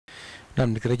Na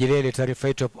nikirejelea ile taarifa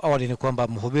yetu awali ni kwamba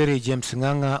Mhubiri James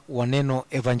Ng'ang'a wa Neno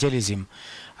Evangelism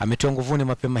ametoa nguvuni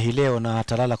mapema hii leo na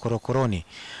atalala korokoroni.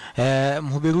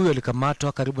 Mhubiri huyo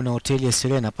alikamatwa karibu na hoteli ya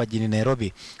Serena hapa jijini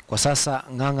Nairobi. Kwa sasa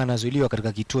Ng'ang'a anazuiliwa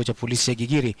katika kituo cha polisi ya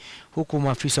Gigiri, huku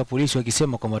maafisa wa polisi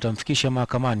wakisema kwamba watamfikisha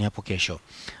mahakamani hapo kesho.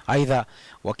 Aidha,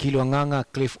 wakili wa Ng'ang'a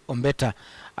Cliff Ombeta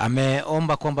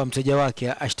ameomba kwamba mteja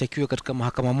wake ashtakiwe katika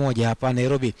mahakama moja hapa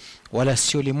Nairobi wala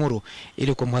sio Limuru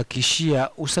ili kumhakikishia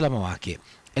usalama wake.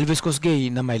 Elvis Kosgei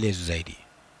na maelezo zaidi.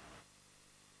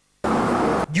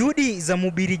 Juhudi za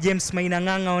Mhubiri James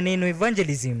Ng'ang'a wa Neno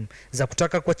Evangelism za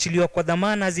kutaka kuachiliwa kwa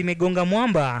dhamana zimegonga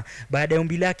mwamba baada ya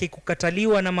ombi lake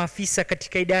kukataliwa na maafisa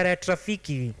katika idara ya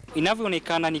trafiki.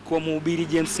 Inavyoonekana ni kuwa Mhubiri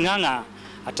James Ng'ang'a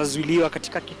atazuiliwa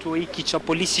katika kituo hiki cha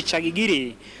polisi cha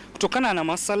Gigiri kutokana na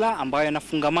masala ambayo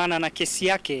yanafungamana na kesi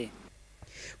yake.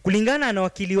 Kulingana na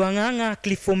wakili wa Ng'ang'a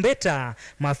Cliff Ombeta,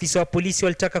 maafisa wa polisi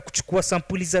walitaka kuchukua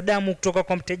sampuli za damu kutoka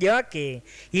kwa mteja wake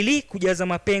ili kujaza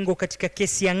mapengo katika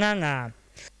kesi ya Ng'ang'a.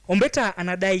 Ombeta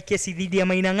anadai kesi dhidi ya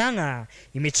Ng'ang'a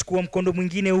imechukua mkondo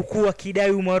mwingine, huku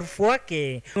akidai umaarufu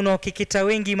wake unaokeketa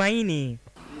wengi maini.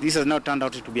 This has now turned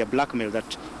out to be a blackmail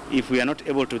that if we are not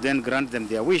able to then grant them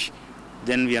their wish,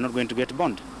 then we are not going to get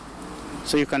bond.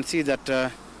 So you can see that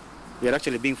we are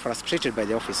actually being frustrated by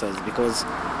the officers because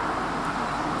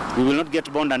we will not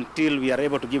get bond until we are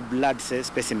able to give blood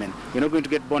specimen. We are not going to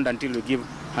get bond until we give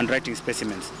handwriting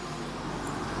specimens.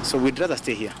 So we'd rather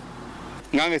stay here.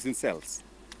 Ng'ang'a is in cells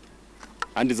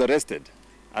and is arrested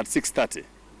at 6:30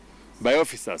 by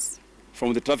officers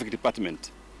from the traffic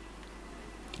department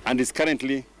and is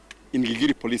currently in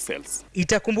Gigiri police cells.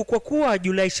 Itakumbukwa kuwa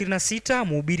Julai 26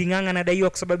 Mhubiri Ng'ang'a anadaiwa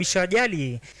kusababisha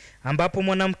ajali ambapo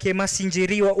mwanamke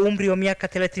masinjeri wa umri wa miaka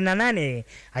 38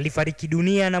 alifariki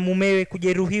dunia na mumewe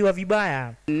kujeruhiwa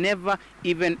vibaya. Never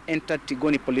even entered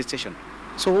Tigoni police station.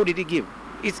 So who did he give?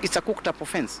 It's a cooked up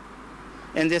offense.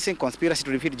 And they're saying conspiracy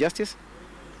to defeat justice.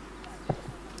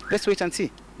 Let's wait and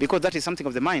see. Because that is something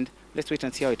of the mind. Let's wait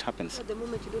and see how it happens.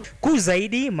 Kuu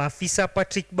zaidi, maafisa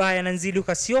Patrick Baya na Nzilu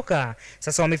Kasioka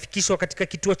sasa wamefikishwa katika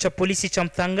kituo cha polisi cha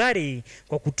Mthangari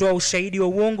kwa kutoa ushahidi wa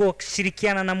uongo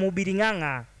wakishirikiana na Mhubiri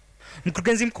Ng'ang'a.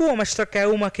 Mkurugenzi mkuu wa mashtaka ya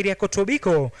umma Kiriako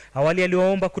Tobiko awali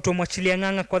aliwaomba kutomwachilia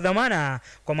Ng'ang'a kwa dhamana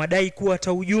kwa madai kuwa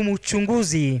atahujumu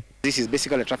uchunguzi. This is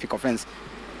basically a traffic offense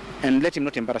and let him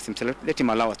not embarrass himself. Let him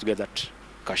allow us to get that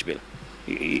cash bill.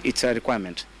 It's a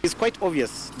requirement. It's quite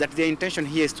obvious that their intention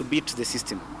here is to beat the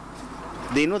system.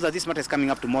 They know that this matter is coming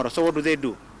up tomorrow, so what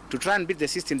do? To try and beat the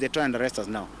system, they try and arrest us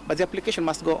now. But the application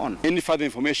must go on. Any further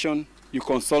information, you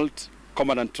consult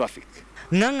Commandant Traffic.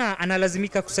 Ng'ang'a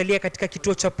analazimika kusalia katika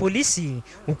kituo cha polisi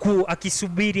huku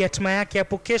akisubiri hatima yake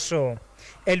hapo kesho.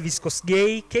 Elvis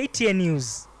Kosgei, KTN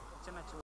News.